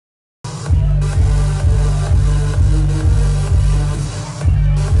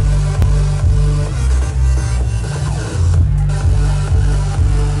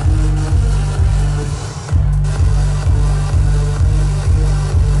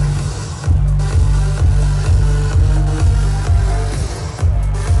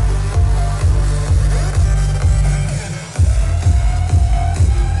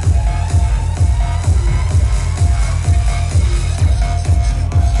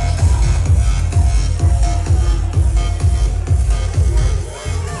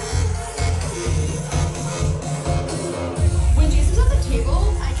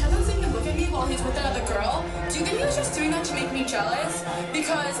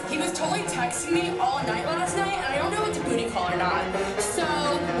He was totally texting me all night last night, and I don't know if it's a booty call or not. So,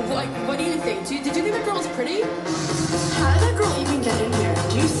 like, what do you think? Did you think that girl was pretty? How did that girl even get in here?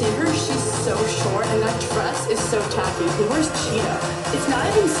 Do you see her? She's so short, and that dress is so tacky. Who wears Cheetah? It's not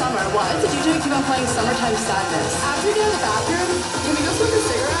even summer. Why does the DJ keep on playing Summertime Sadness? After we get in the bathroom, can we go smoke a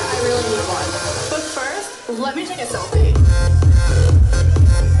cigarette? I really need one. But first, let me take a selfie.